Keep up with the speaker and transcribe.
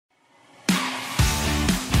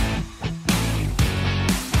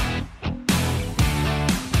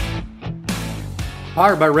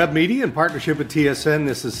Powered by Rev Media in partnership with TSN,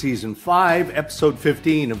 this is Season 5, Episode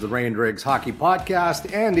 15 of the Ray and Dregs Hockey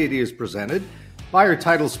Podcast, and it is presented by our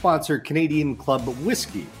title sponsor, Canadian Club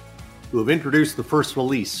Whiskey, who have introduced the first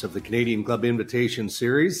release of the Canadian Club Invitation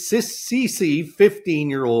Series, CC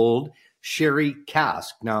 15-year-old Sherry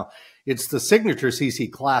Cask. Now, it's the signature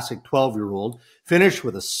CC Classic 12-year-old, finished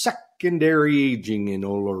with a secondary aging in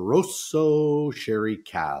Oloroso Sherry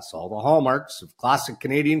Cask. All the hallmarks of classic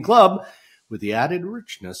Canadian Club, with the added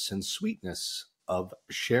richness and sweetness of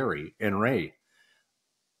sherry. And Ray,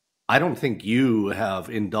 I don't think you have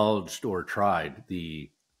indulged or tried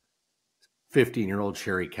the 15-year-old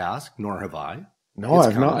Sherry Cask, nor have I. No,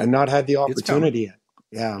 I've not had the opportunity yet.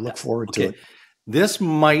 Yeah, I look forward to it. This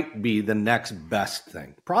might be the next best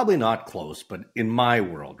thing. Probably not close, but in my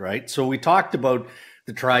world, right? So we talked about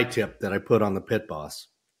the tri-tip that I put on the Pit Boss.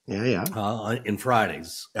 In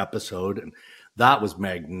Friday's episode, and that was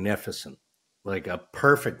magnificent. Like a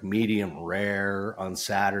perfect medium rare on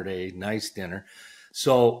Saturday, nice dinner.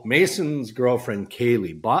 So Mason's girlfriend,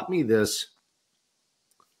 Kaylee, bought me this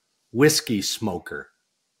whiskey smoker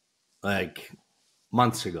like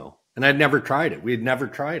months ago. And I'd never tried it. We had never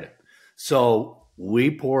tried it. So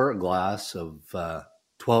we pour a glass of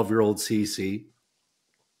 12-year-old CC.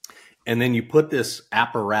 And then you put this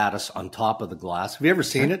apparatus on top of the glass. Have you ever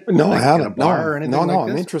seen it? No, like I haven't. In a bar or anything like I'm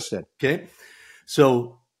this? interested. Okay.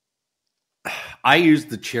 So I use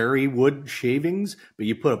the cherry wood shavings, but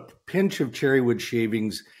you put a pinch of cherry wood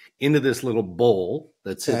shavings into this little bowl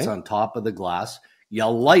that sits on top of the glass. You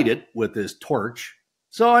light it with this torch.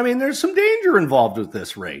 So, I mean, there's some danger involved with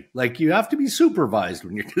this, Ray. Like, you have to be supervised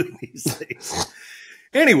when you're doing these things.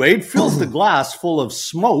 Anyway, it fills the glass full of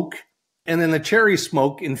smoke, and then the cherry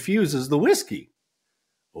smoke infuses the whiskey.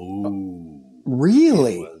 Oh,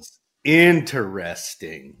 really? It was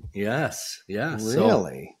interesting. Yes. Really? So,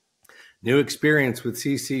 new experience with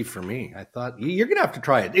CC for me. I thought you're going to have to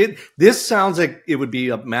try it. This sounds like it would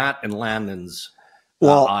be up Matt and Landon's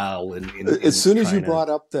aisle. As soon as you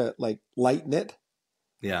brought up the lighten it,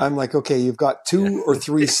 I'm like, okay, you've got 2 or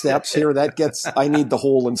 3 steps here. I need the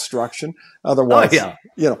whole instruction. Otherwise,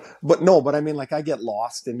 but I mean, like, I get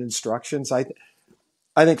lost in instructions. I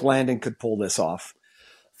think Landon could pull this off.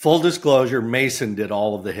 Full disclosure, Mason did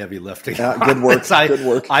all of the heavy lifting. Good work. Good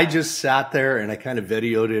work. I just sat there and I kind of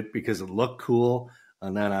videoed it because it looked cool.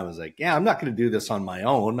 And then I was like, I'm not going to do this on my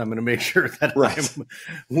own. I'm going to make sure that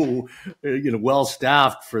I'm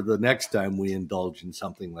well-staffed for the next time we indulge in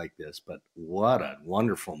something like this. But what a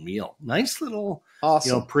wonderful meal. Nice little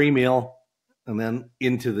pre-meal. And then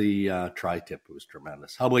into the tri-tip. It was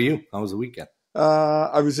tremendous. How about you? How was the weekend?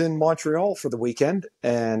 I was in Montreal for the weekend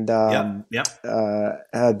and had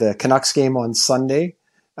the Canucks game on Sunday.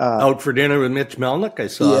 Out for dinner with Mitch Melnick, I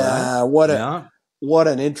saw that. What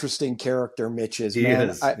an interesting character Mitch is,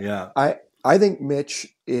 man. I think Mitch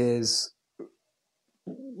is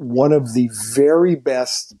one of the very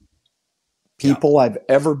best people I've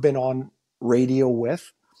ever been on radio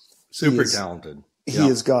with. Super talented. He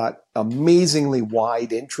has got amazingly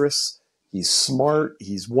wide interests. He's smart.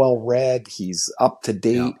 He's well-read. He's up to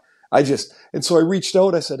date. And so I reached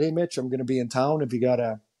out. I said, hey, Mitch, I'm going to be in town. Have you got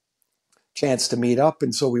a chance to meet up?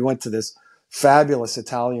 And so we went to this fabulous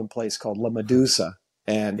Italian place called La Medusa.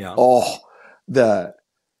 And, the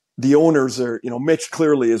owners are, Mitch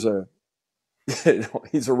clearly is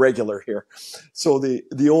he's a regular here. So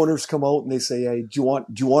the owners come out and they say, hey, do you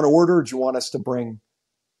want to order? Or do you want us to bring?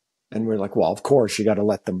 And we're like, well, of course, you got to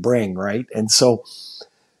let them bring, right? And so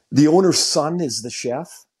the owner's son is the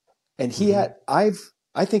chef, and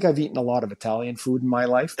I think I've eaten a lot of Italian food in my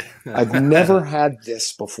life. I've never had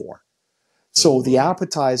this before. So the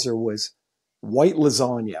appetizer was white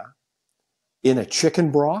lasagna in a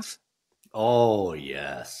chicken broth. Oh,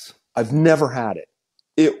 yes. I've never had it.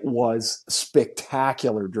 It was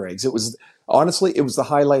spectacular, Dregs. It was the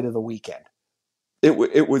highlight of the weekend. It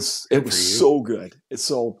was so good.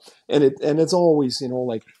 It's always,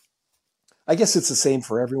 I guess it's the same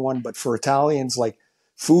for everyone, but for Italians, like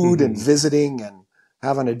food and visiting and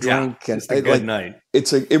having a drink and a good night.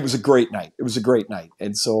 It was a great night. It was a great night.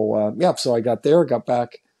 And so, so I got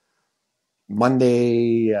back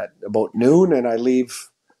Monday at about noon, and I leave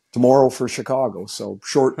tomorrow for Chicago. So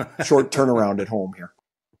short turnaround at home here.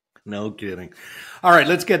 No kidding. All right,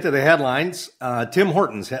 let's get to the headlines. Tim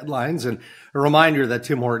Hortons headlines, and a reminder that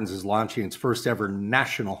Tim Hortons is launching its first ever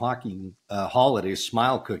national hockey holiday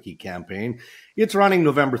smile cookie campaign. It's running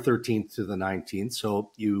November 13th to the 19th.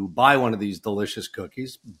 So you buy one of these delicious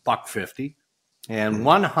cookies, $1.50, And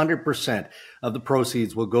 100% of the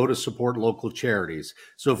proceeds will go to support local charities.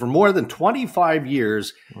 So for more than 25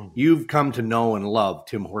 years, you've come to know and love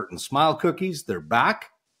Tim Hortons Smile Cookies. They're back,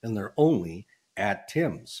 and they're only at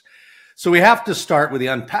Tim's. So we have to start with the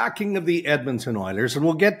unpacking of the Edmonton Oilers, and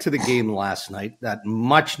we'll get to the game last night, that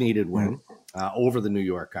much-needed win over the New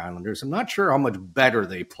York Islanders. I'm not sure how much better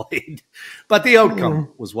they played, but the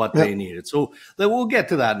outcome was what they needed. So we'll get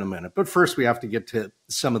to that in a minute. But first, we have to get to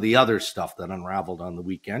some of the other stuff that unraveled on the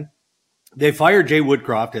weekend. They fired Jay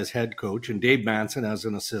Woodcroft as head coach and Dave Manson as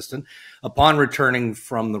an assistant upon returning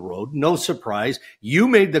from the road. No surprise. You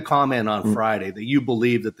made the comment on Friday that you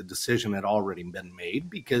believe that the decision had already been made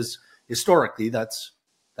because historically that's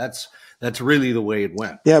really the way it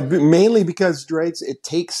went. Yeah, mainly because, Dregs, it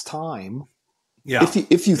takes time. Yeah.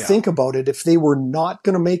 If you think about it, if they were not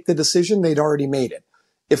going to make the decision, they'd already made it.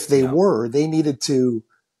 If they were, they needed to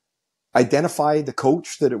identify the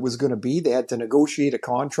coach that it was going to be. They had to negotiate a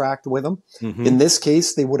contract with him. In this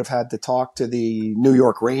case, they would have had to talk to the New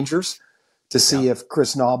York Rangers to see if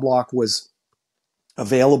Chris Knobloch was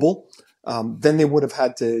available. Then they would have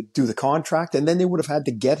had to do the contract, and then they would have had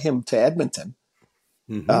to get him to Edmonton.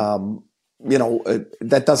 That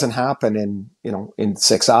doesn't happen in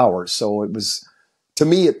 6 hours. So it was, to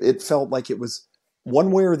me, it felt like it was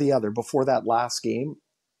one way or the other. Before that last game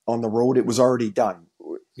on the road, it was already done.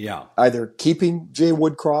 Yeah. Either keeping Jay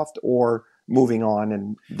Woodcroft or moving on,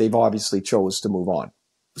 and they've obviously chose to move on.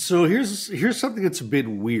 So here's something that's a bit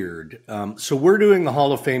weird. So we're doing the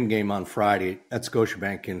Hall of Fame game on Friday at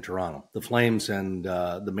Scotiabank in Toronto, the Flames and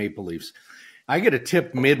the Maple Leafs. I get a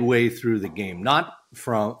tip midway through the game, not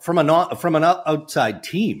from an outside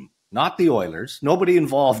team, not the Oilers, nobody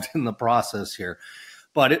involved in the process here.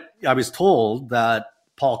 But I was told that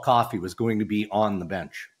Paul Coffey was going to be on the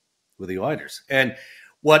bench with the Oilers. And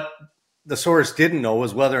what the source didn't know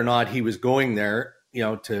was whether or not he was going there,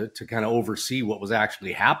 to kind of oversee what was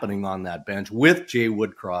actually happening on that bench with Jay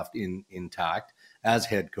Woodcroft intact as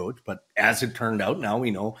head coach. But as it turned out, now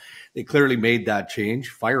we know they clearly made that change,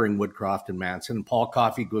 firing Woodcroft and Manson, and Paul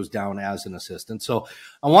Coffey goes down as an assistant. So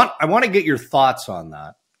I want to get your thoughts on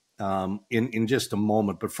that in just a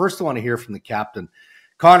moment. But first I want to hear from the captain,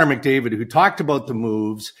 Connor McDavid, who talked about the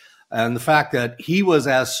moves and the fact that he was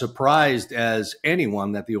as surprised as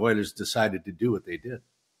anyone that the Oilers decided to do what they did.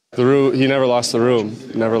 He never lost the room.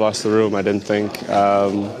 Never lost the room, I didn't think.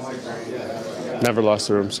 Never lost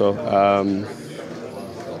the room. So,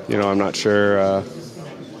 I'm not sure.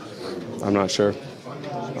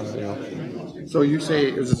 So you say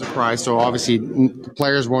it was a surprise. So obviously the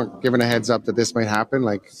players weren't given a heads up that this might happen.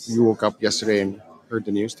 Like you woke up yesterday and heard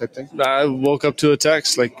the news type thing? I woke up to a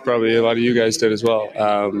text like probably a lot of you guys did as well.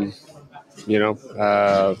 I know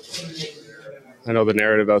the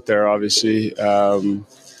narrative out there, obviously, but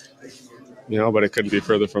it couldn't be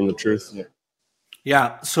further from the truth.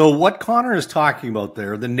 Yeah. So what Connor is talking about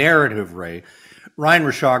there, the narrative, Ray, Ryan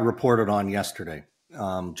Rishaug reported on yesterday,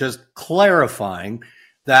 just clarifying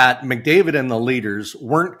that McDavid and the leaders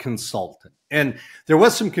weren't consulted. And there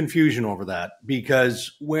was some confusion over that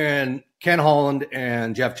because when Ken Holland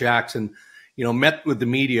and Jeff Jackson, met with the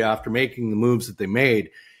media after making the moves that they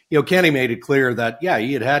made, Kenny made it clear that,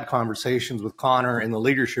 he had conversations with Connor and the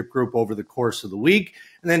leadership group over the course of the week.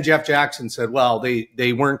 And then Jeff Jackson said, well,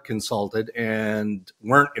 they weren't consulted and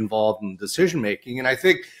weren't involved in decision-making. And I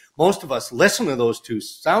think most of us listened to those two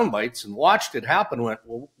sound bites and watched it happen and went,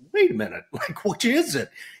 well, wait a minute, like, which is it?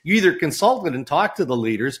 You either consulted and talked to the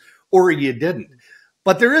leaders or you didn't.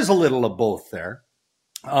 But there is a little of both there.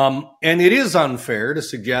 And it is unfair to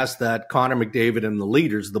suggest that Connor McDavid and the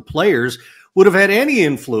leaders, the players, would have had any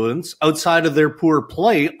influence outside of their poor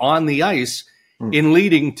play on the ice in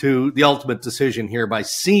leading to the ultimate decision here by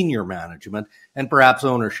senior management and perhaps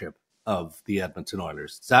ownership of the Edmonton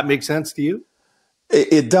Oilers. Does that make sense to you?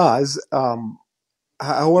 It does.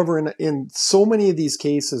 However, in so many of these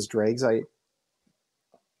cases, Dregs, I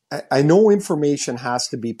know information has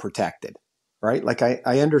to be protected, right? Like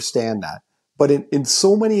I understand that. But in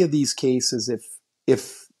so many of these cases,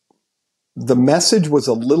 if the message was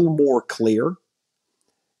a little more clear,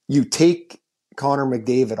 you take Connor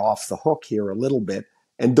McDavid off the hook here a little bit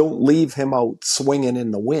and don't leave him out swinging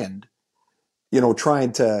in the wind,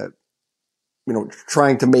 trying to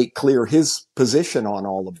make clear his position on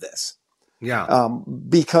all of this. Yeah.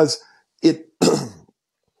 Because it's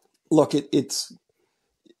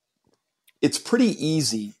pretty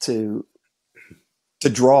easy to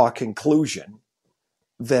draw a conclusion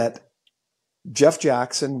that Jeff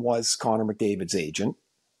Jackson was Connor McDavid's agent.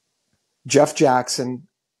 Jeff Jackson,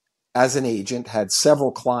 as an agent, had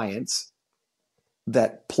several clients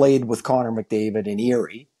that played with Connor McDavid in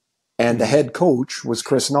Erie, and the head coach was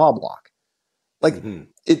Chris Knobloch. Like,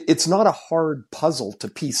 it's not a hard puzzle to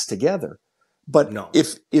piece together. But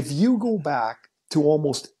if you go back to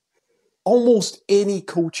almost any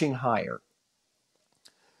coaching hire,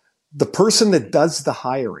 the person that does the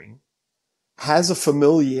hiring has a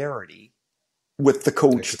familiarity with the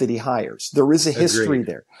coach that he hires. There is a history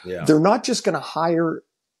there. Yeah. They're not just going to hire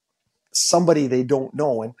somebody they don't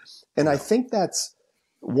know. And I think that's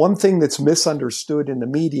one thing that's misunderstood in the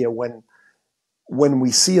media when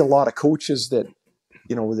we see a lot of coaches that,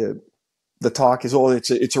 you know, the talk is,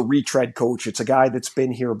 it's a retread coach. It's a guy that's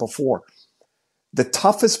been here before. The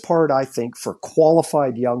toughest part, I think, for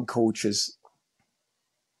qualified young coaches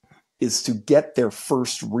is to get their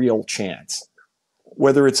first real chance,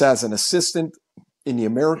 whether it's as an assistant in the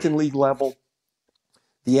American League level,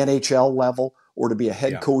 the NHL level, or to be a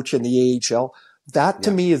head coach in the AHL. That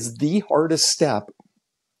to me is the hardest step,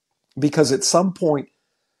 because at some point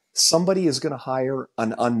somebody is going to hire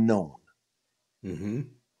an unknown.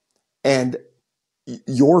 And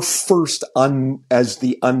your first as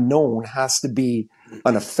the unknown has to be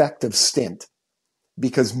an effective stint,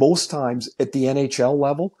 because most times at the NHL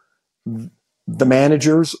level, the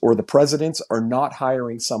managers or the presidents are not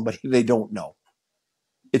hiring somebody they don't know.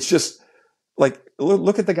 It's just like,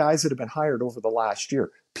 look at the guys that have been hired over the last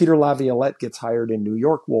year. Peter Laviolette gets hired in New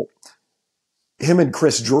York. Well, him and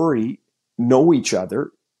Chris Drury know each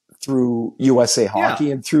other through USA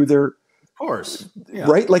Hockey and through their, of course,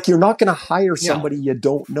 right? Like, you're not going to hire somebody you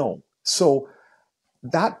don't know. So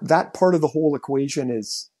that part of the whole equation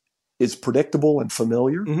is predictable and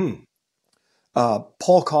familiar.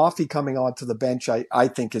 Paul Coffey coming onto the bench, I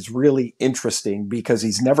think, is really interesting because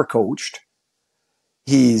he's never coached.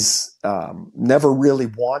 He's never really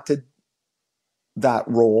wanted that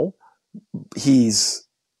role. He's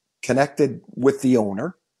connected with the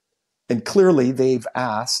owner, and clearly they've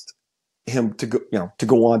asked him to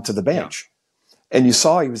go onto the bench. And you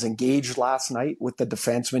saw he was engaged last night with the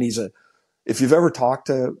defenseman. If you've ever talked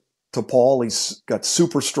to Paul, he's got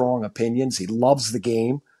super strong opinions. He loves the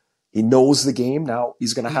game. He knows the game. Now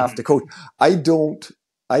he's going to have to coach. I don't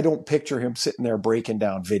picture him sitting there breaking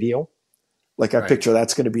down video. Like, I picture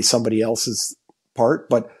that's going to be somebody else's part.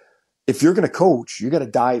 But if you're going to coach, you got to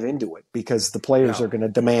dive into it, because the players are going to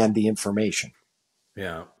demand the information.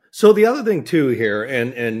 Yeah. So the other thing too here,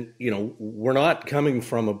 and you know, we're not coming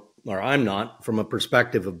from I'm not from a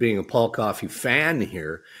perspective of being a Paul Coffey fan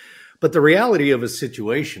here, but the reality of his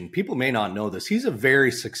situation, people may not know this. He's a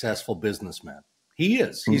very successful businessman. He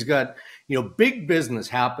is. He's got, you know, big business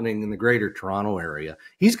happening in the greater Toronto area.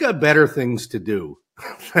 He's got better things to do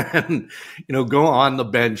than, you know, go on the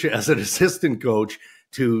bench as an assistant coach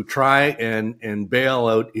to try and bail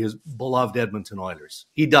out his beloved Edmonton Oilers.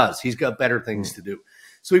 He does. He's got better things to do.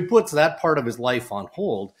 So he puts that part of his life on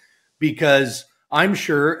hold, because I'm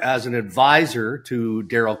sure as an advisor to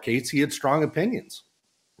Daryl Cates, he had strong opinions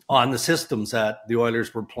on the systems that the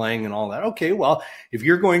Oilers were playing and all that. Okay, well, if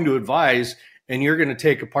you're going to advise and you're going to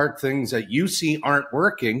take apart things that you see aren't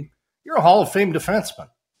working, you're a Hall of Fame defenseman.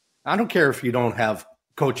 I don't care if you don't have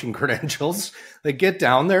coaching credentials. Like, get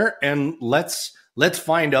down there and let's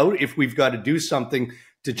find out if we've got to do something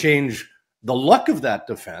to change the look of that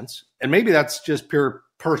defense. And maybe that's just pure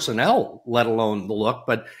personnel, let alone the look,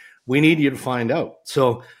 but we need you to find out.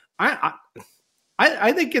 So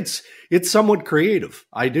I think it's somewhat creative.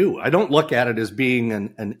 I do. I don't look at it as being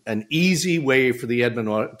an easy way for the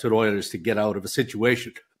Edmonton Oilers to get out of a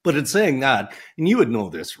situation. But in saying that, and you would know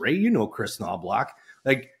this, Ray, you know Chris Knobloch,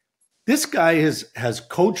 like, this guy has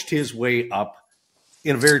coached his way up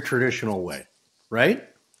in a very traditional way, right?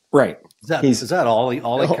 Right. Is that all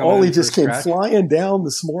he just came flying down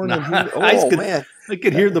this morning? Man, I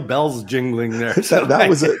could hear the bells jingling there. that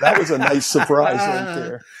was a nice surprise right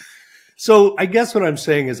there. So I guess what I'm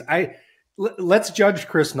saying is let's judge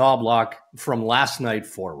Chris Knobloch from last night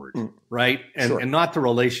forward, right? And not the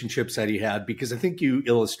relationships that he had, because I think you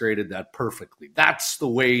illustrated that perfectly. That's the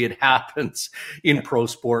way it happens in pro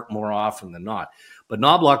sport more often than not. But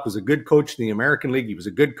Knobloch was a good coach in the American League. He was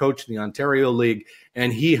a good coach in the Ontario League,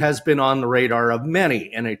 and he has been on the radar of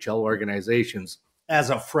many NHL organizations as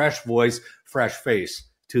a fresh voice, fresh face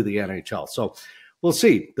to the NHL. So we'll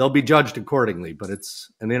see. They'll be judged accordingly, but it's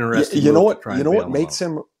an interesting. You know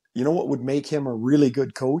what would make him a really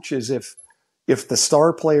good coach is if the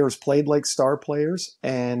star players played like star players,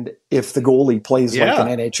 and if the goalie plays like an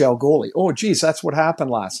NHL goalie. Oh, geez, that's what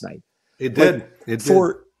happened last night. It did.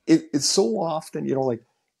 It's so often, you know, like,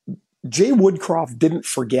 Jay Woodcroft didn't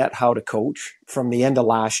forget how to coach from the end of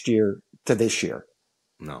last year to this year.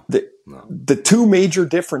 No. The two major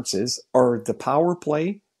differences are the power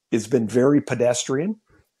play has been very pedestrian,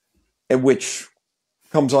 and which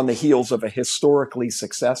comes on the heels of a historically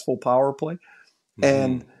successful power play.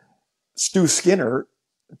 And Stu Skinner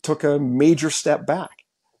took a major step back.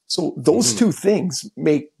 So those two things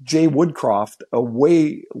make Jay Woodcroft a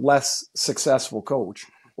way less successful coach,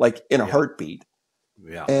 like in a heartbeat.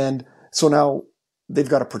 Yeah. And so now they've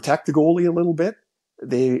got to protect the goalie a little bit.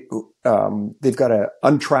 They've got to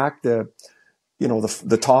untrack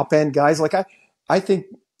the top end guys. Like I think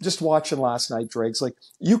just watching last night, Dregs, like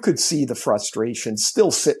you could see the frustration still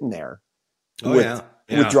sitting there with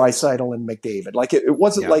Draisaitl and McDavid. Like it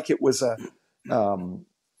wasn't like it was a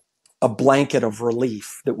blanket of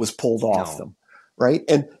relief that was pulled off them. Right.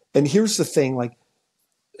 And here's the thing, like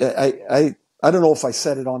I don't know if I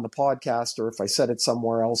said it on the podcast or if I said it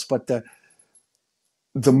somewhere else, but the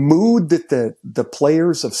mood that the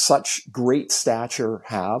players of such great stature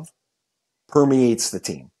have permeates the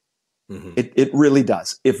team. It really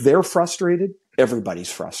does. If they're frustrated,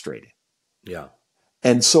 everybody's frustrated. Yeah.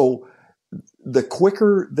 And so the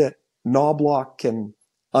quicker that Knobloch can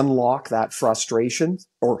unlock that frustration,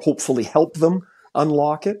 or hopefully help them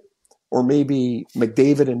unlock it, or maybe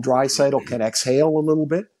McDavid and Draisaitl can exhale a little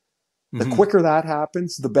bit, the quicker that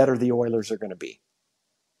happens, the better the Oilers are going to be.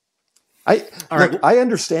 I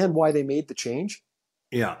understand why they made the change.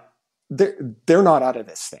 Yeah. They're not out of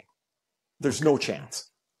this thing. There's no chance.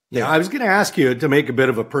 Yeah, I was going to ask you to make a bit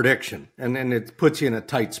of a prediction, and it puts you in a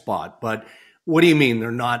tight spot. But what do you mean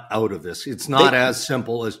they're not out of this? It's not as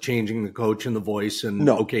simple as changing the coach and the voice and,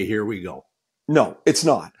 okay, here we go. No, it's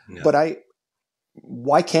not. Yeah. But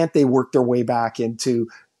why can't they work their way back into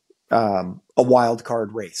a wild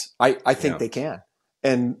card race? I think they can.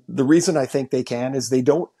 And the reason I think they can is they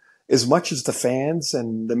don't, as much as the fans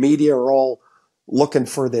and the media are all looking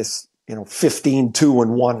for this,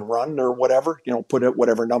 15-2-1 run or whatever, put it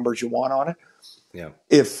whatever numbers you want on it. Yeah.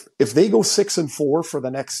 If they go 6-4 for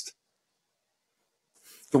the next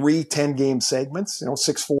 3 10-game segments,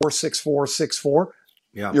 6-4, 6-4,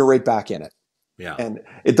 6-4, you're right back in it. Yeah. And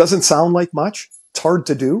it doesn't sound like much. It's hard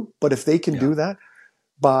to do, but if they can do that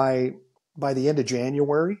by the end of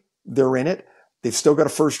January, they're in it. They've still got a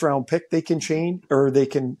first round pick they can change, or they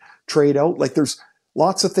can trade out. Like there's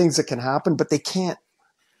lots of things that can happen, but they can't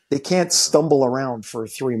stumble around for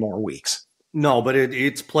 3 more weeks. No, but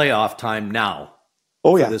it's playoff time now.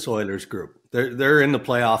 For this Oilers group. They're in the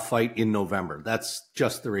playoff fight in November. That's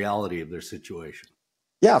just the reality of their situation.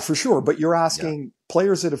 Yeah, for sure. But you're asking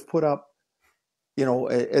players that have put up,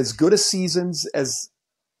 as good a seasons as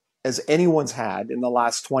anyone's had in the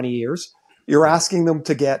last 20 years. You're asking them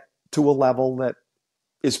to get to a level that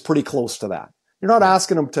is pretty close to that. You're not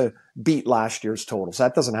asking them to beat last year's totals.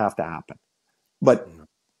 That doesn't have to happen. But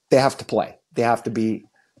they have to play. They have to be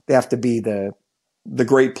the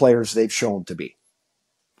great players they've shown to be.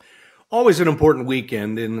 Always an important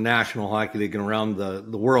weekend in the National Hockey League and around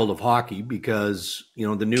the world of hockey because,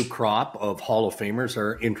 the new crop of Hall of Famers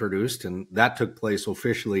are introduced, and that took place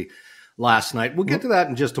officially last night. We'll get to that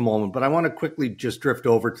in just a moment, but I want to quickly just drift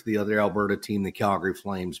over to the other Alberta team, the Calgary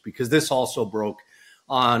Flames, because this also broke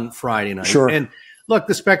on Friday night. Sure. And look,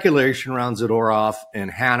 the speculation around Zadorov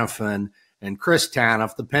and Hanifin and Chris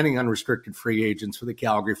Tanev, the pending unrestricted free agents for the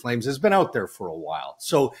Calgary Flames, has been out there for a while.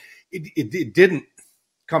 So it didn't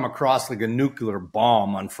come across like a nuclear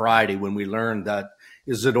bomb on Friday when we learned that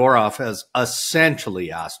Zadorov has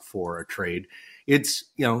essentially asked for a trade. It's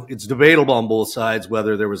debatable on both sides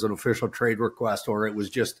whether there was an official trade request or it was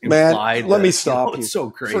just implied. Man, let me stop you. It's so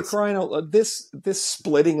crazy. For crying out loud, this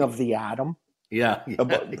splitting of the atom. Yeah.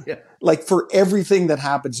 Like for everything that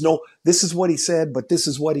happens, no, this is what he said, but this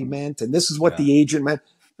is what he meant, and this is what the agent meant.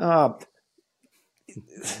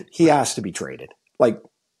 He has to be traded. Like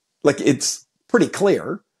it's pretty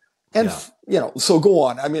clear. And, so go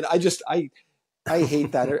on. I mean, I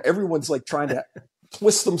hate that. Everyone's like trying to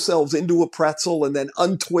twist themselves into a pretzel and then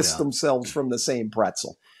untwist themselves from the same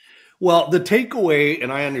pretzel. Well, the takeaway,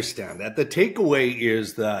 and I understand that, the takeaway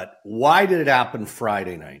is that why did it happen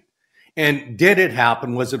Friday night? And did it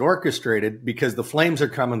happen? Was it orchestrated? Because the Flames are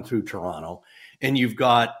coming through Toronto and you've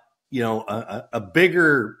got, a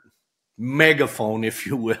bigger megaphone, if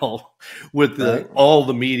you will, with all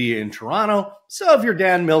the media in Toronto. So if you're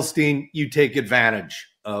Dan Milstein, you take advantage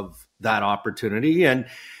of that opportunity and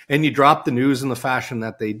you drop the news in the fashion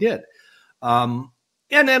that they did. And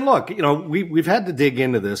then look, we've had to dig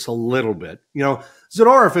into this a little bit.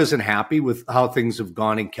 Zadorov isn't happy with how things have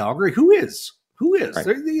gone in Calgary. Who is?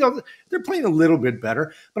 Right. They're playing a little bit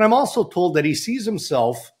better, but I'm also told that he sees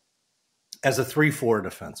himself as a 3-4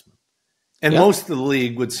 defenseman. And most of the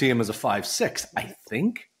league would see him as a 5-6, I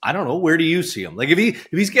think. I don't know. Where do you see him? Like if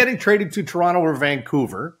he's getting traded to Toronto or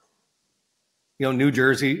Vancouver, New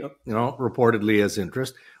Jersey, reportedly has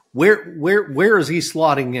interest. Where is he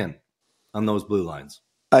slotting in on those blue lines?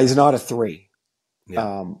 He's not a 3.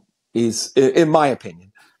 Yeah. He's, in my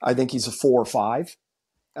opinion, I think he's a 4 or 5.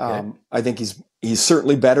 Okay. I think he's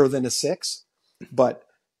certainly better than a 6, but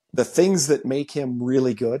the things that make him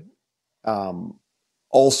really good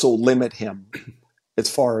also limit him as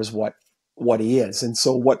far as what he is. And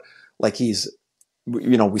so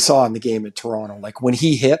we saw in the game at Toronto, like when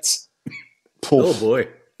he hits, oh boy.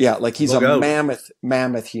 Yeah, like he's Look a out.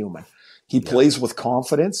 mammoth human. He plays with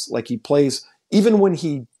confidence. Like he plays, even when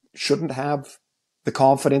he shouldn't have the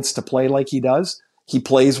confidence to play like he does, he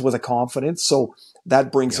plays with a confidence. So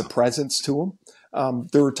that brings a presence to him.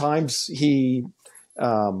 There are times he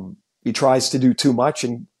tries to do too much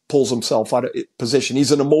and pulls himself out of position.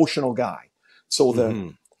 He's an emotional guy.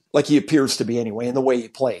 So like he appears to be anyway, in the way he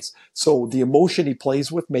plays. So the emotion he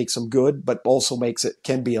plays with makes him good, but also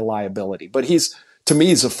can be a liability. But to me,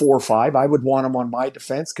 he's a 4 or 5. I would want him on my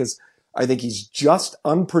defense because I think he's just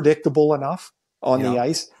unpredictable enough on the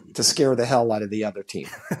ice to scare the hell out of the other team.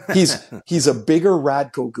 He's a bigger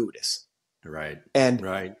Radko Gudas. Right. And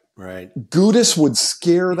right. Gudas would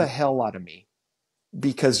scare the hell out of me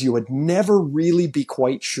because you would never really be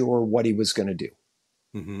quite sure what he was going to do.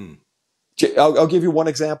 Mm-hmm. I'll give you one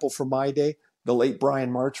example from my day. The late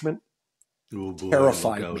Brian Marchment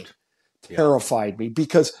terrified me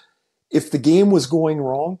because if the game was going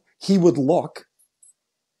wrong, he would look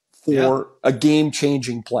for a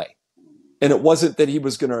game-changing play. And it wasn't that he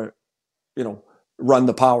was going to, run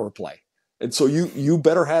the power play. And so you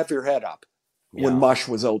better have your head up when Mush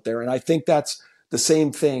was out there. And I think that's the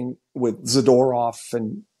same thing with Zadorov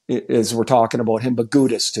and as we're talking about him, but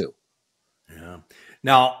Gudas too. Yeah.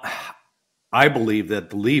 Now, I believe that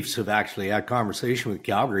the Leafs have actually had conversation with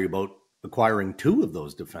Calgary about acquiring 2 of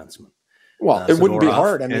those defensemen. Well, it wouldn't be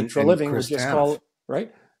hard. I mean, Treliving would just call it,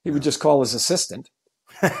 right? He would just call his assistant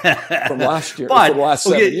from last year, for the last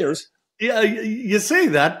 7 years. Yeah, you say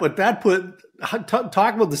that, but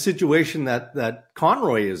talk about the situation that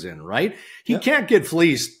Conroy is in, right? He can't get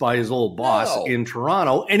fleeced by his old boss in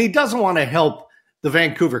Toronto, and he doesn't want to help the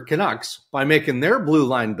Vancouver Canucks by making their blue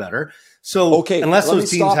line better. So unless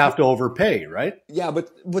those teams have to overpay, right? Yeah,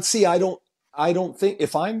 but see, I don't think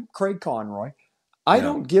if I'm Craig Conroy, I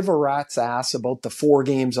don't give a rat's ass about the 4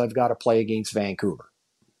 games I've got to play against Vancouver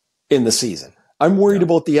in the season. I'm worried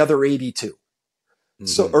about the other 82.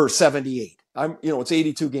 Or 78. It's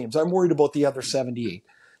 82 games. I'm worried about the other 78.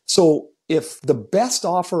 So if the best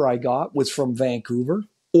offer I got was from Vancouver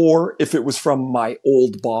or if it was from my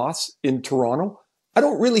old boss in Toronto, I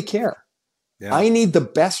don't really care. Yeah. I need the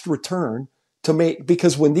best return to make,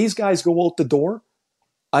 because when these guys go out the door,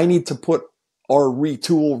 I need to put or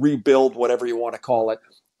retool, rebuild, whatever you want to call it.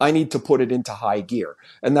 I need to put it into high gear.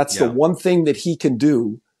 And that's the one thing that he can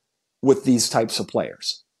do with these types of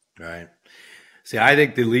players. Right. See, I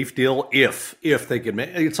think the Leaf deal, if they could make,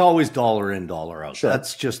 it's always dollar in, dollar out. Sure.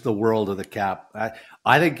 That's just the world of the cap.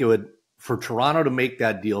 I think it would, for Toronto to make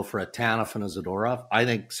that deal for a Tanev and a Zadorov, I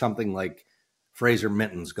think something like Fraser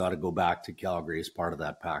Minton's got to go back to Calgary as part of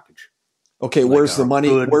that package. Okay, like where's the money?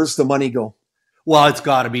 Where's the money go? Well, it's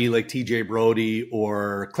got to be like TJ Brody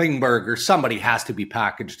or Klingberg or somebody has to be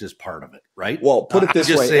packaged as part of it, right? Well, put it this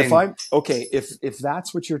way: if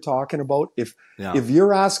that's what you're talking about, if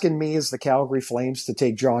you're asking me as the Calgary Flames to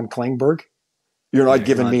take John Klingberg, you're not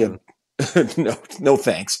giving me no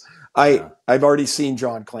thanks. I've already seen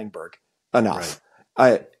John Klingberg enough.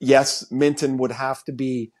 Right. Yes, Minton would have to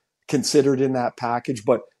be considered in that package,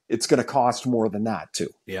 but it's going to cost more than that too.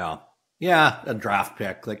 Yeah, a draft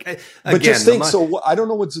pick. But just think. So I don't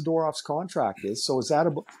know what Zadorov's contract is. So is that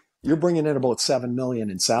you're bringing in about $7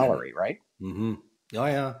 million in salary, right? Mm-hmm. Oh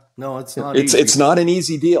yeah. No, it's not. It's not an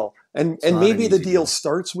easy deal, and maybe the deal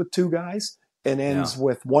starts with 2 guys and ends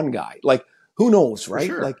with 1 guy. Like who knows, right?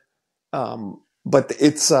 Sure. Like, but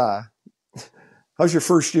it's how's your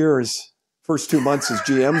first 2 months as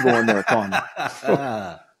GM going there,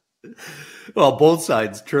 Connor? Well, both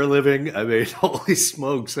sides, Treliving, I mean, holy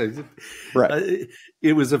smokes.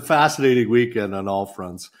 It was a fascinating weekend on all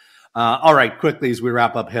fronts. All right, quickly as we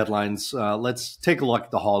wrap up headlines, let's take a look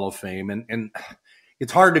at the Hall of Fame. And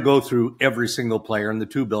it's hard to go through every single player, and the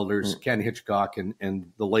 2 builders, Ken Hitchcock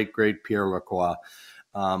and the late, great Pierre Lacroix.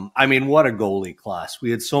 I mean, what a goalie class.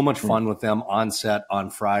 We had so much fun with them on set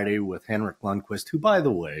on Friday with Henrik Lundqvist, who, by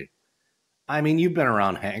the way, I mean, you've been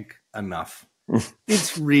around Hank enough.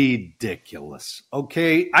 It's ridiculous.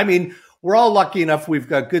 Okay. I mean, we're all lucky enough. We've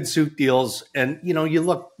got good suit deals and, you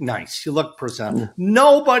look nice. You look presentable.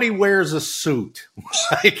 Nobody wears a suit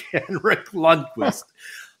like Henrik Lundqvist.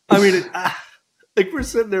 I mean, Like we're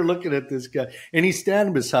sitting there looking at this guy, and he's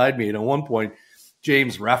standing beside me. And at one point,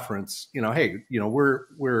 James referenced, hey,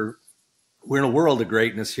 we're in a world of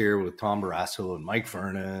greatness here with Tom Barrasso and Mike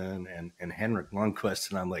Vernon and Henrik Lundqvist.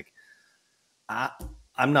 And I'm like,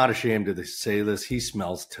 I'm not ashamed to say this. He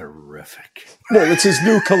smells terrific. Well, it's his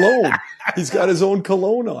new cologne. He's got his own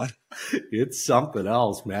cologne on. It's something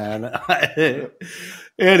else, man.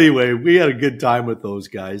 Anyway, we had a good time with those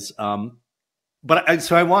guys. So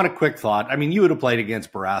I want a quick thought. I mean, you would have played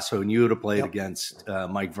against Barrasso and you would have played against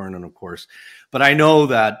Mike Vernon, of course. But I know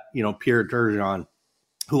that, Pierre Turgeon,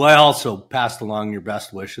 who I also passed along your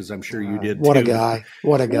best wishes. I'm sure you did what too. A guy.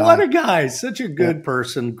 What a guy. What a guy. Such a good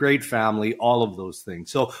person, great family, all of those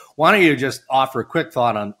things. So why don't you just offer a quick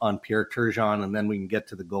thought on Pierre Turgeon, and then we can get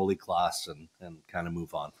to the goalie class and kind of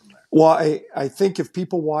move on from there. Well, I think if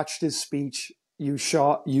people watched his speech, you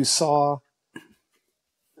saw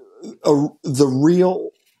the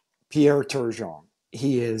real Pierre Turgeon.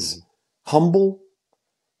 He is humble.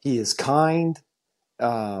 He is kind.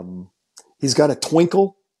 He's got a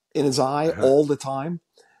twinkle in his eye all the time.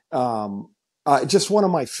 Just one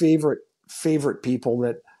of my favorite people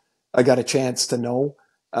that I got a chance to know.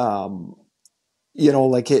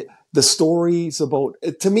 The stories about,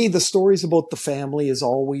 to me, the stories about the family is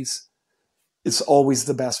always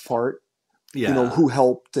the best part. Yeah. Who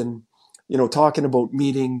helped and, talking about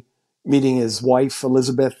meeting his wife,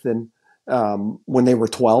 Elizabeth, and when they were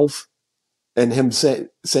 12. And him saying,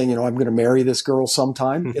 I'm going to marry this girl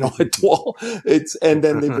sometime, at 12. And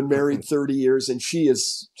then they've been married 30 years, and she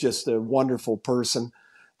is just a wonderful person.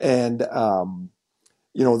 And, I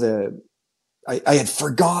had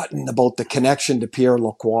forgotten about the connection to Pierre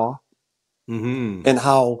Lacroix and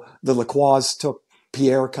how the Lacroix took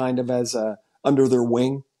Pierre kind of as under their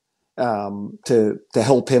wing to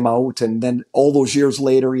help him out. And then all those years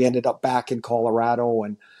later, he ended up back in Colorado,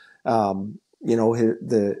 and,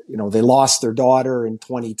 they lost their daughter in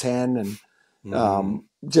 2010, and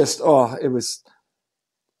it was,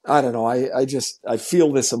 I don't know. I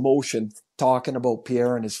feel this emotion talking about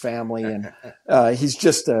Pierre and his family, and he's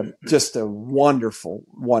just a wonderful,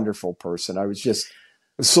 wonderful person. I was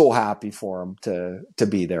so happy for him to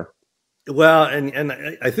be there. Well, and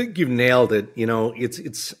I think you've nailed it.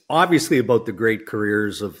 It's obviously about the great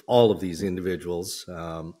careers of all of these individuals.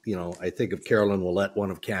 I think of Caroline Ouellette,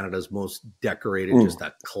 one of Canada's most decorated, just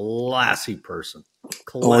a classy person.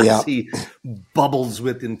 Classy, bubbles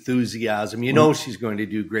with enthusiasm. She's going to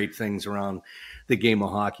do great things around the game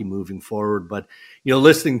of hockey moving forward. But,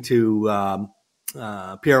 listening to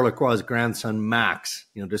Pierre Lacroix's grandson, Max,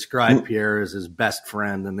 describe Pierre as his best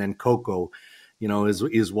friend, and then Coco,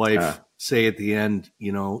 his wife, say at the end,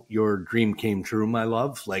 your dream came true, my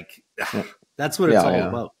love. Like, that's what it's all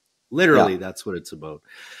about. Literally, that's what it's about.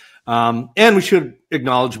 And we should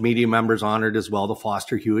acknowledge media members honored as well. The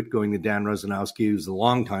Foster Hewitt going to Dan Rosanowski, who's the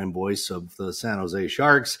longtime voice of the San Jose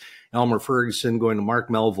Sharks. Elmer Ferguson going to Mark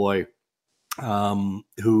Melvoy,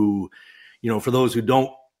 who, for those who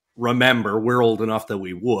don't remember, we're old enough that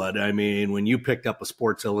we would. I mean, when you picked up a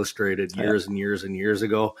Sports Illustrated years and years and years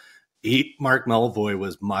ago, Mark Melvoy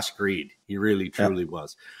was must read. He really, truly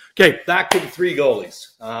was. Okay, back to the three goalies.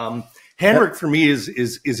 Henrik for me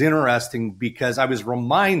is interesting because I was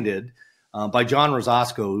reminded by John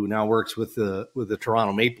Rosasco, who now works with the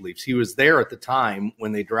Toronto Maple Leafs. He was there at the time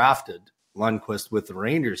when they drafted Lundqvist with the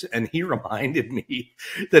Rangers, and he reminded me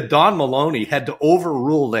that Don Maloney had to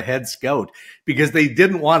overrule the head scout because they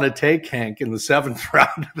didn't want to take Hank in the 7th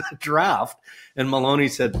round of the draft. And Maloney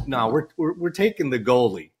said, "No, we're taking the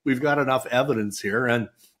goalie. We've got enough evidence here, and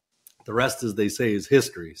the rest, as they say, is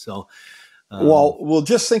history." So, well,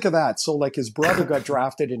 just think of that. So, like, his brother got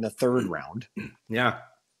drafted in the 3rd round. Yeah,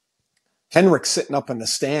 Henrik's sitting up in the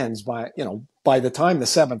stands by the time the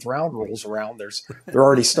 7th round rolls around, they're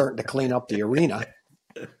already starting to clean up the arena.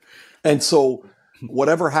 And so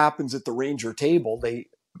whatever happens at the Ranger table,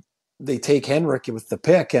 they take Henrik with the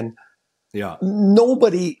pick, and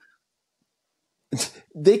nobody,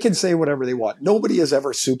 they can say whatever they want. Nobody is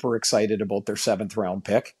ever super excited about their 7th round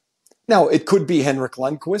pick. Now, it could be Henrik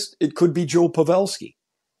Lundqvist. It could be Joe Pavelski.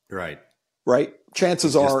 Right.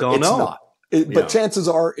 Chances are it's not. But chances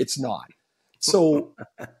are it's not. So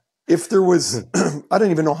if there was, I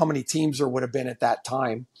don't even know how many teams there would have been at that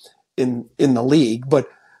time in the league, but,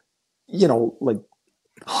 like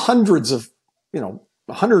hundreds of,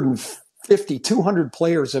 150, 200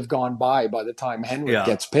 players have gone by the time Henrik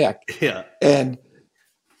gets picked. Yeah. And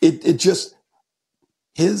it just,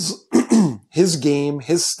 his game,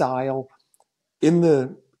 his style in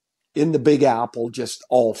the Big Apple just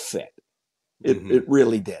all fit. It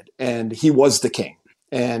really did. And he was the king.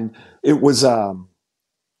 And it was,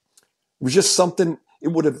 was just something. It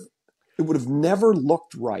would have never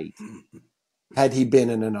looked right had he been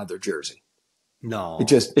in another jersey. No,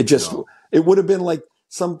 it would have been like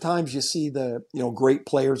sometimes you see the great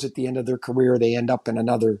players at the end of their career, they end up in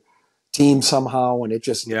another team somehow, and it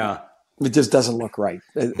just doesn't look right.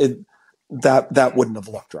 That wouldn't have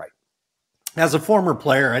looked right. As a former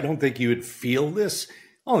player, I don't think you would feel this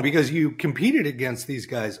only because you competed against these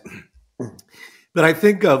guys. But I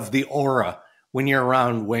think of the aura when you're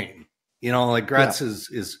around Wayne. Like Gretz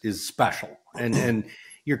is special, and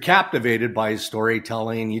you're captivated by his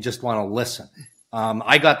storytelling, and you just want to listen.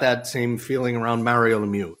 I got that same feeling around Mario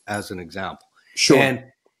Lemieux, as an example. Sure. And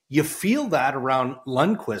you feel that around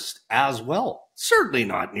Lundqvist as well. Certainly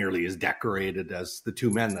not nearly as decorated as the two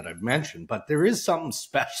men that I've mentioned, but there is something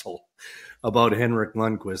special about Henrik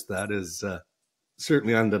Lundqvist that is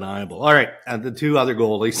certainly undeniable. All right, and the two other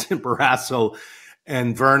goalies, Barrasso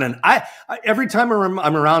and Vernon. I every time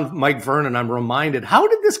I'm around Mike Vernon, I'm reminded, how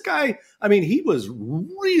did this guy? I mean, he was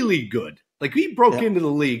really good. Like, he broke into the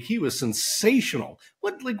league. He was sensational.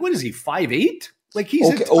 What is he, 5'8"? Like, he's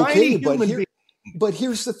a tiny human being. But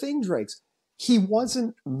here's the thing, Dregs. He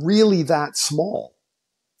wasn't really that small.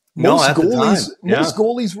 Most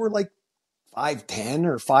goalies were like 5'10"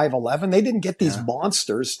 or 5'11". They didn't get these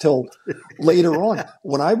monsters till later on.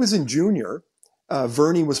 When I was in junior,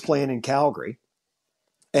 Vernie was playing in Calgary,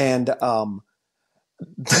 and there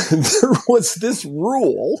was this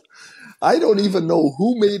rule. I don't even know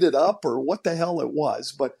who made it up or what the hell it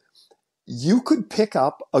was, but you could pick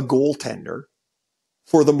up a goaltender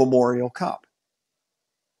for the Memorial Cup.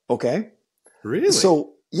 Okay? Really?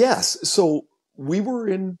 So, yes. So we were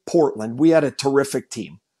in Portland. We had a terrific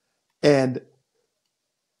team. And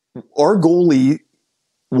one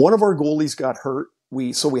of our goalies got hurt.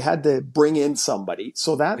 So we had to bring in somebody.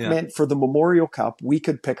 So that meant for the Memorial Cup, we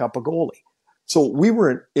could pick up a goalie. So we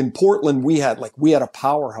were in Portland. We had a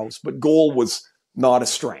powerhouse, but goal was not a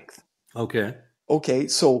strength. Okay.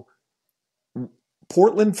 So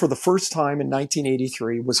Portland, for the first time in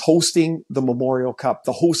 1983, was hosting the Memorial Cup.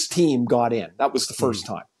 The host team got in. That was the first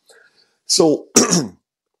time. So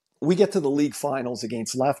we get to the league finals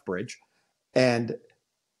against Lethbridge, and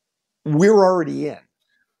we're already in.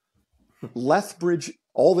 Lethbridge,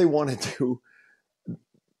 all they want to do,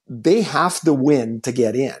 they have to win to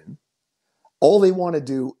get in. All they want to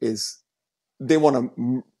do is they want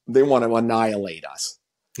to annihilate us.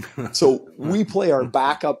 So we play our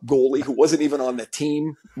backup goalie, who wasn't even on the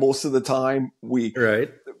team most of the time. We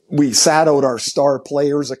sat out our star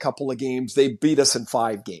players a couple of games. They beat us in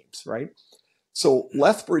 5 games, right? So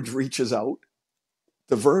Lethbridge reaches out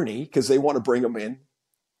to Vernie because they want to bring him in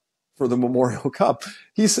for the Memorial Cup.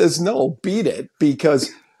 He says, no, beat it,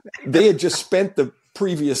 because they had just spent the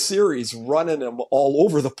previous series running him all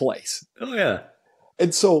over the place. Oh, yeah.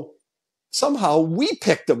 And so somehow we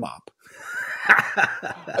picked him up.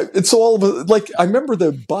 And so all of us, like, I remember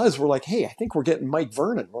the buzz, we're like, hey, I think we're getting Mike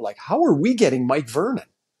Vernon. We're like, how are we getting Mike Vernon?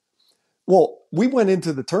 Well, we went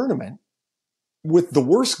into the tournament with the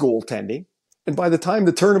worst goaltending. And by the time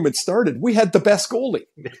the tournament started, we had the best goalie.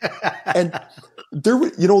 And there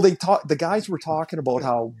were, the guys were talking about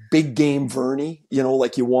how big game Vernie,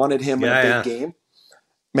 like you wanted him in a big game.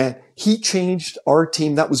 Man, he changed our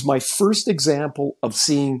team. That was my first example of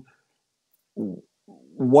seeing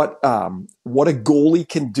what a goalie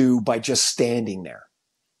can do by just standing there.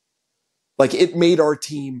 Like, it made our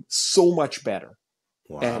team so much better.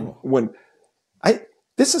 Wow. And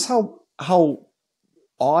this is how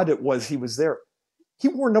odd it was he was there. He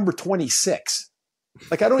wore number 26.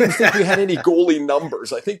 Like, I don't even think we had any goalie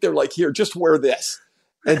numbers. I think they're like, here, just wear this.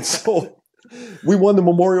 And so we won the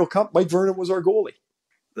Memorial Cup. Mike Vernon was our goalie.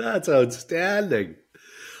 That's outstanding.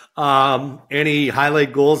 Any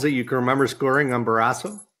highlight goals that you can remember scoring on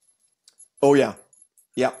Barrasso? Oh, yeah.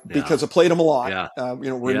 Yeah, because I played him a lot. Yeah.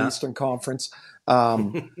 We're in the Eastern Conference.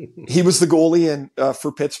 He was the goalie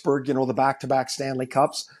for Pittsburgh, the back-to-back Stanley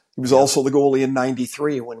Cups. He was also the goalie in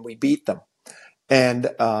 93 when we beat them. And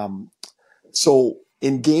so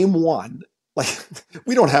in game 1, like,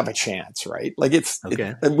 we don't have a chance, right? Like,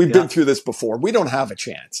 and we've been through this before. We don't have a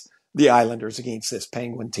chance, the Islanders, against this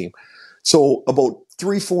Penguin team. So about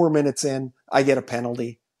 3-4 minutes in, I get a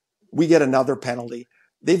penalty. We get another penalty.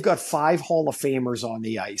 They've got 5 Hall of Famers on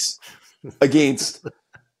the ice against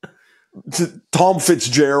Tom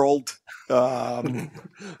Fitzgerald,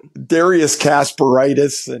 Darius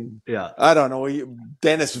Kasparaitis, and I don't know,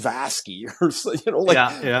 Dennis Vasky, or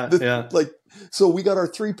so we got our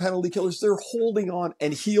 3 penalty killers. They're holding on,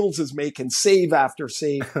 and Heels is making save after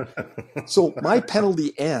save. So my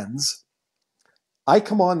penalty ends. I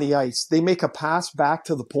come on the ice. They make a pass back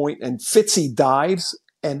to the point, and Fitzy dives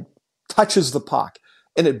and touches the puck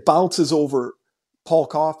and it bounces over Paul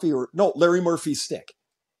Coffey Larry Murphy's stick.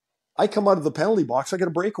 I come out of the penalty box, I get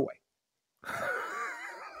a breakaway.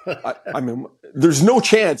 I mean, there's no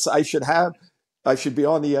chance I should be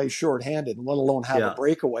on the ice shorthanded, let alone have a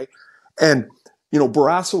breakaway. And,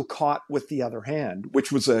 Barrasso caught with the other hand,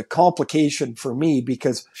 which was a complication for me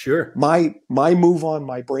because my move on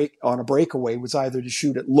a breakaway was either to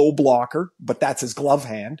shoot at low blocker, but that's his glove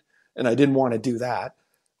hand, and I didn't want to do that,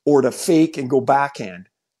 or to fake and go backhand,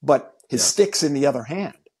 but his stick's in the other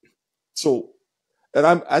hand. So,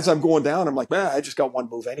 and as I'm going down, I'm like, man, I just got one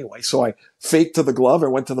move anyway. So I faked to the glove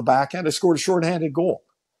and went to the backhand. I scored a shorthanded goal.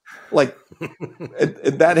 Like,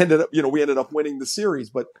 and that ended up, we ended up winning the series,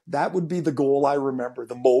 but that would be the goal I remember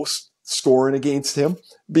the most, scoring against him,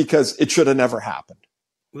 because it should have never happened.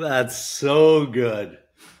 That's so good.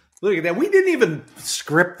 Look at that. We didn't even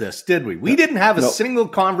script this, did we? We didn't have a single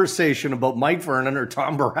conversation about Mike Vernon or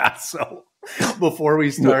Tom Barrasso before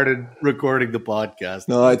we started recording the podcast.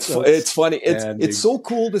 No, it's funny. It's so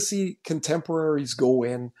cool to see contemporaries go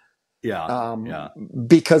in.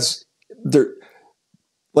 Because they're,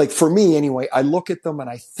 like, for me anyway, I look at them and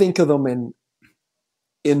I think of them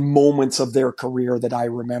in moments of their career that I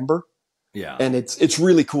remember. Yeah. And it's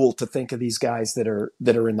really cool to think of these guys that are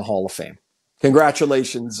in the Hall of Fame.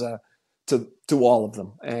 Congratulations to all of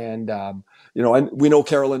them. And and we know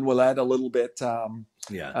Carolyn Ouellette a little bit.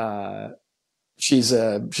 She's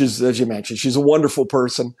as you mentioned, she's a wonderful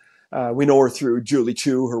person. We know her through Julie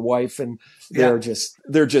Chu, her wife, and they're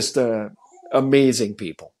just amazing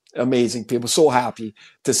people. Amazing people. So happy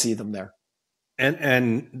to see them there.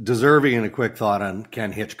 And deserving in a quick thought on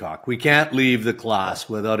Ken Hitchcock. We can't leave the class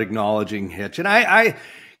without acknowledging Hitch. And I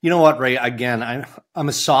you know what, Ray, again, I'm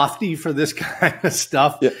a softie for this kind of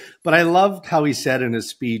stuff, but I loved how he said in his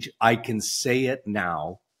speech, I can say it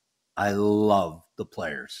now. I love the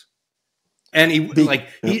players. And he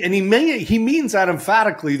means that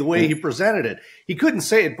emphatically the way he presented it. He couldn't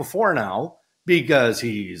say it before now because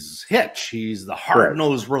he's Hitch. He's the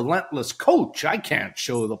hard-nosed, relentless coach. I can't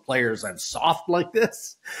show the players I'm soft like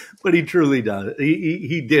this, but he truly does.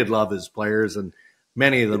 He did love his players, and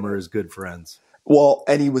many of them are his good friends. Well,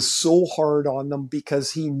 and he was so hard on them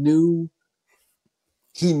because he knew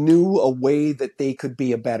a way that they could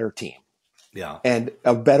be a better team. Yeah. And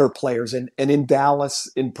better players. And in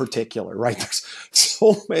Dallas in particular, right? There's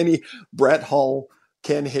so many Brett Hull,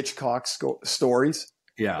 Ken Hitchcock stories.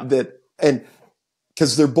 Yeah. And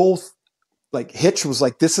because they're both like, Hitch was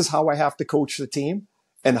like, this is how I have to coach the team.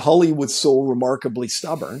 And Hully was so remarkably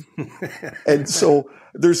stubborn. And so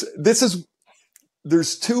there's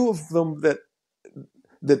two of them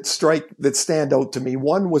that stand out to me.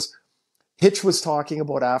 One was Hitch was talking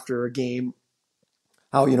about after a game,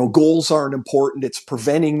 how, goals aren't important. It's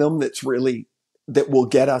preventing them that will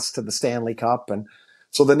get us to the Stanley Cup. And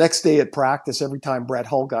so the next day at practice, every time Brett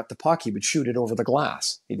Hull got the puck, he would shoot it over the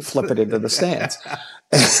glass. He'd flip it into the stands.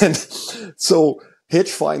 And so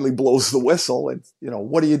Hitch finally blows the whistle and,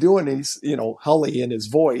 what are you doing? And he's, Hully in his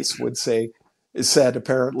voice said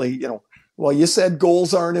apparently, well, you said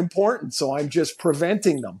goals aren't important, so I'm just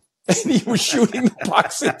preventing them. And he was shooting the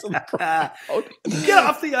pucks into the crowd. Get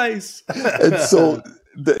off the ice. And so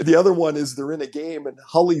the other one is they're in a game and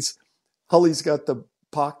Hully's got the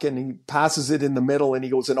puck and he passes it in the middle and he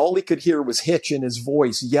goes, and all he could hear was Hitch in his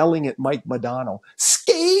voice yelling at Mike Modano,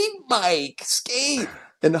 skate, Mike, skate.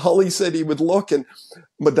 And Hully said he would look and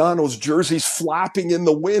Modano's jersey's flapping in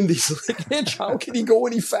the wind. He's like, Hitch, how can he go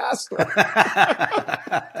any faster?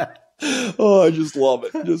 Oh, I just love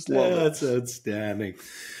it. Just love it. That's outstanding.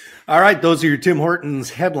 All right, those are your Tim Hortons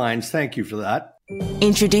headlines. Thank you for that.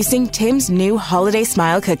 Introducing Tim's new Holiday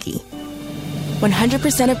Smile Cookie.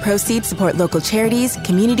 100% of proceeds support local charities,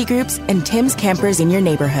 community groups, and Tim's campers in your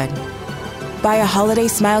neighborhood. Buy a Holiday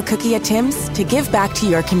Smile Cookie at Tim's to give back to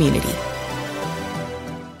your community.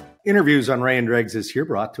 Interviews on Ray and Dregs this year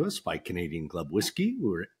brought to us by Canadian Club Whiskey.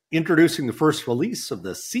 We're introducing the first release of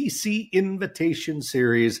the CC Invitation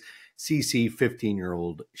Series, CC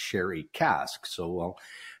 15-year-old Sherry Cask. So we'll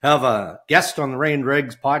have a guest on the Ray and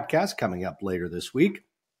Dregs podcast coming up later this week.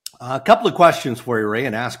 A couple of questions for you, Ray,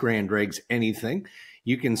 and Ask Ray and Dregs anything.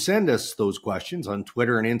 You can send us those questions on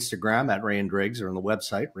Twitter and Instagram at Ray and Dregs or on the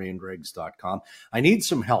website, rayanddregs.com. I need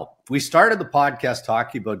some help. We started the podcast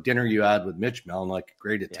talking about dinner you had with Mitch Melnick, a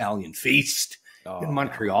great Italian feast in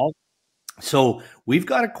Montreal. So we've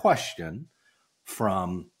got a question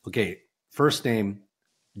from, first name,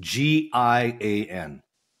 Gian.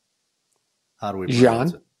 How do we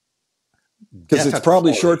pronounce it? Because it's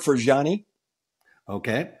probably short for Johnny.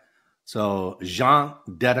 Okay. So Jean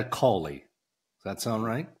Dedicoli. Does that sound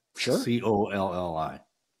right? Sure. Colli.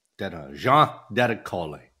 Jean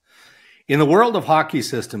Dedicole. In the world of hockey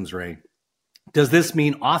systems, Ray, does this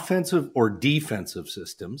mean offensive or defensive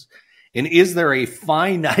systems? And is there a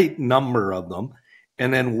finite number of them?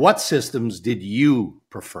 And then what systems did you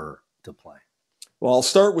prefer to play? Well, I'll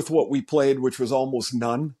start with what we played, which was almost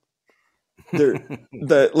none.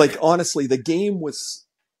 Honestly, the game was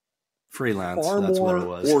freelance. Far That's more what it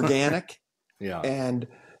was. Organic. Yeah. And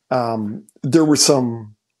there were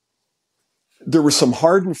some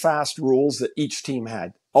hard and fast rules that each team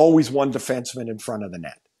had. Always one defenseman in front of the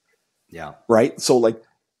net. Yeah. Right? So like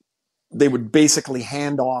they would basically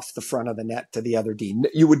hand off the front of the net to the other D.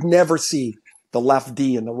 You would never see the left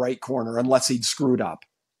D in the right corner unless he'd screwed up.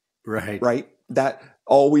 Right. Right? That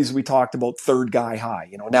always we talked about third guy high.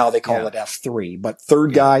 Now they call it F3, but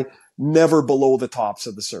third guy never below the tops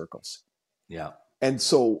of the circles. Yeah. And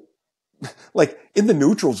so like in the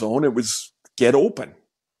neutral zone, it was get open,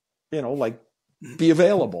 be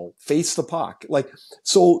available, face the puck.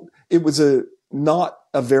 So it was not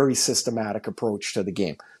a very systematic approach to the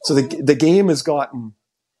game. So the game has gotten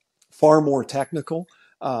far more technical.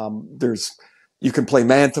 You can play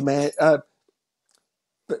man to man.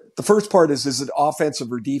 But the first part is it offensive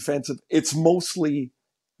or defensive? It's mostly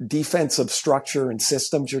defensive structure and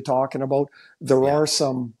systems you're talking about. There are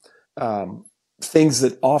some things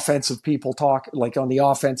that offensive people talk, like on the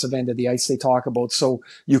offensive end of the ice, they talk about. So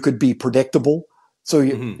you could be predictable. So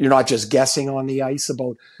you're not just guessing on the ice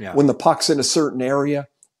about when the puck's in a certain area,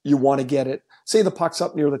 you want to get it. Say the puck's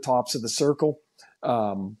up near the tops of the circle.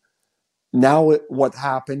 Now what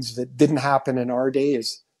happens that didn't happen in our day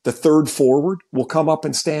is the third forward will come up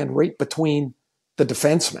and stand right between the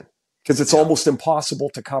defensemen because it's almost impossible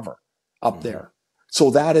to cover up there. So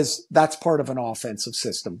that's part of an offensive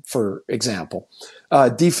system, for example.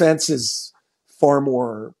 Defense is far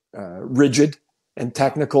more rigid and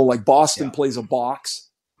technical. Like Boston plays a box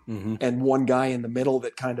and one guy in the middle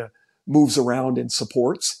that kind of moves around and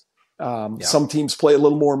supports. Some teams play a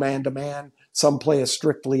little more man-to-man. Some play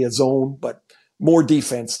strictly a zone, but more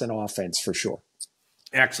defense than offense for sure.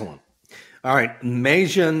 Excellent. All right.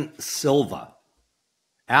 Majan Silva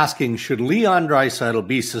asking, should Leon Draisaitl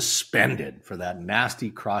be suspended for that nasty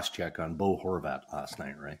cross-check on Bo Horvat last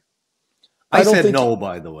night, right? I said no,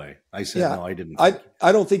 by the way. I said no, I didn't.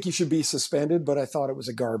 I don't think he should be suspended, but I thought it was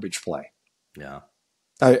a garbage play. Yeah.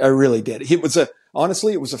 I really did.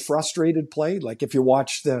 Honestly, it was a frustrated play. Like if you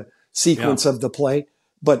watch the sequence of the play,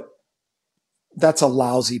 but that's a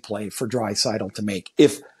lousy play for Draisaitl to make.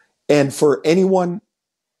 And for any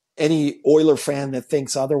Oiler fan that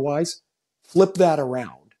thinks otherwise, flip that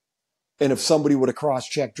around. And if somebody would have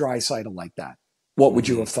cross-checked Draisaitl like that, what would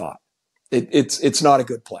you have thought? It's not a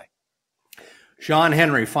good play. Sean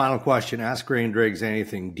Henry, final question. Ask Ray and Driggs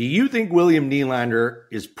anything. Do you think William Nylander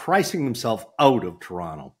is pricing himself out of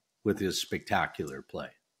Toronto with his spectacular play?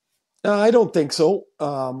 I don't think so.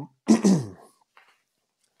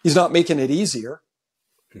 He's not making it easier.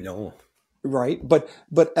 No. Right. But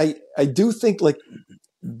I do think like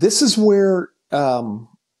this is where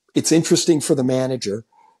it's interesting for the manager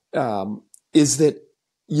is that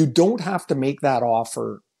you don't have to make that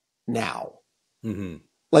offer now. Mm-hmm.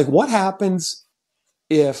 Like what happens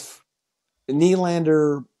if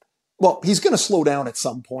Nylander, he's going to slow down at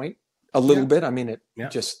some point a little bit. I mean,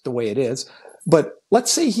 just the way it is. But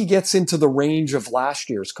let's say he gets into the range of last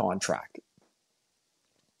year's contract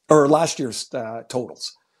or last year's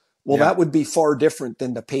totals. Well, that would be far different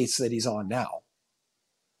than the pace that he's on now.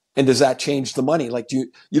 And does that change the money? Like,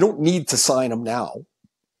 you don't need to sign him now.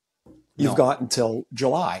 You've got until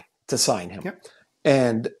July to sign him. Yep.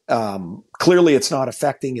 And clearly it's not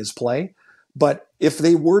affecting his play. But if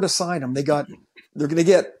they were to sign him, they're going to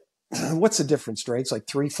get, what's the difference, Dre? It's like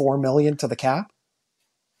 $3-4 million to the cap?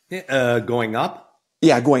 Going up?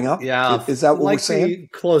 Yeah, going up. Yeah. Is that what we're saying?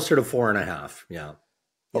 Closer to 4.5. Yeah.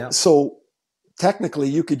 Yep. So technically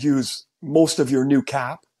you could use most of your new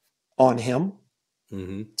cap on him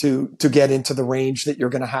to get into the range that you're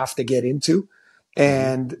going to have to get into.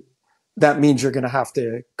 And that means you're going to have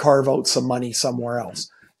to carve out some money somewhere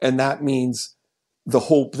else. And that means the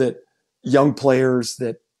hope that young players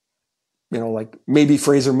that, like maybe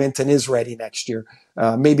Fraser Minton is ready next year.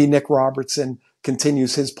 Maybe Nick Robertson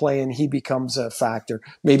continues his play and he becomes a factor.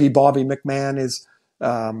 Maybe Bobby McMahon is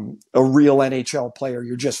a real NHL player.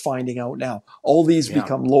 You're just finding out now. All these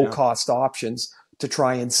become low-cost options to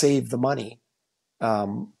try and save the money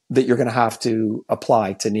that you're going to have to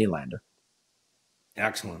apply to Nylander.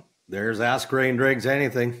 Excellent. There's Ask Ray and Driggs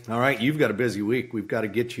anything. All right, you've got a busy week. We've got to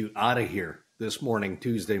get you out of here this morning,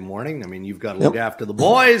 Tuesday morning. I mean, you've got to look after the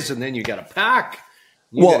boys, and then you got to pack,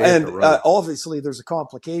 Well, and obviously there's a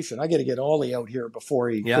complication. I got to get Ollie out here before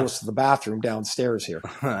he goes to the bathroom downstairs here.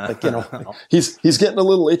 Like, he's getting a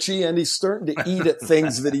little itchy and he's starting to eat at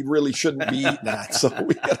things that he really shouldn't be eating at. So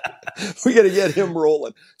we got to get him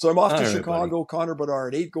rolling. So I'm off to Chicago. Connor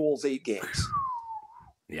Bedard, 8 goals, 8 games.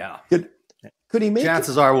 Yeah. Could he make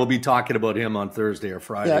Chances are we'll be talking about him on Thursday or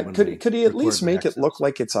Friday. Yeah. Could he at least make it look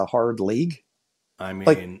like it's a hard league? I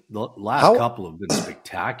mean, the last couple have been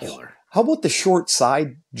spectacular. How about the short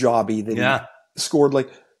side jobby that he scored? Like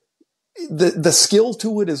the skill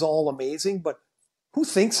to it is all amazing, but who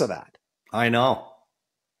thinks of that? I know.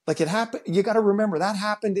 Like it happened. You got to remember that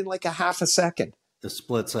happened in like a half a second. A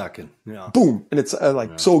split second. Yeah. Boom. And it's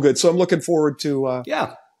so good. So I'm looking forward to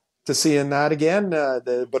seeing that again.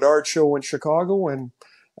 The Bedard show in Chicago and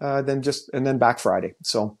then back Friday.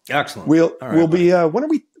 So excellent. We'll be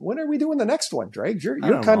when are we doing the next one, Drake? You're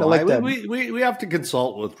kind of like that. We have to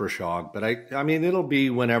consult with Rashog, but I mean it'll be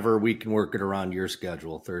whenever we can work it around your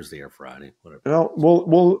schedule, Thursday or Friday, whatever.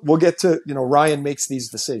 We'll get to Ryan makes these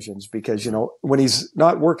decisions because when he's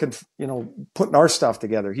not working, putting our stuff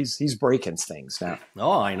together, he's breaking things now.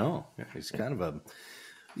 Oh, I know. He's kind of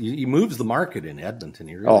he moves the market in Edmonton.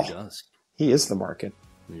 He really does. He is the market.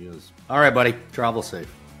 He is. All right, buddy. Travel safe.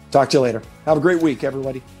 Talk to you later. Have a great week,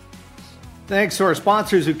 everybody. Thanks to our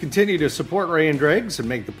sponsors who continue to support Ray and Dregs and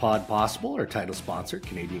make the pod possible. Our title sponsor,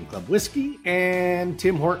 Canadian Club Whiskey, and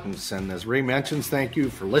Tim Hortons. And as Ray mentions, thank you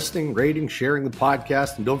for listening, rating, sharing the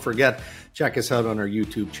podcast. And don't forget, check us out on our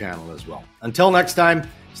YouTube channel as well. Until next time,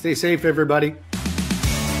 stay safe, everybody.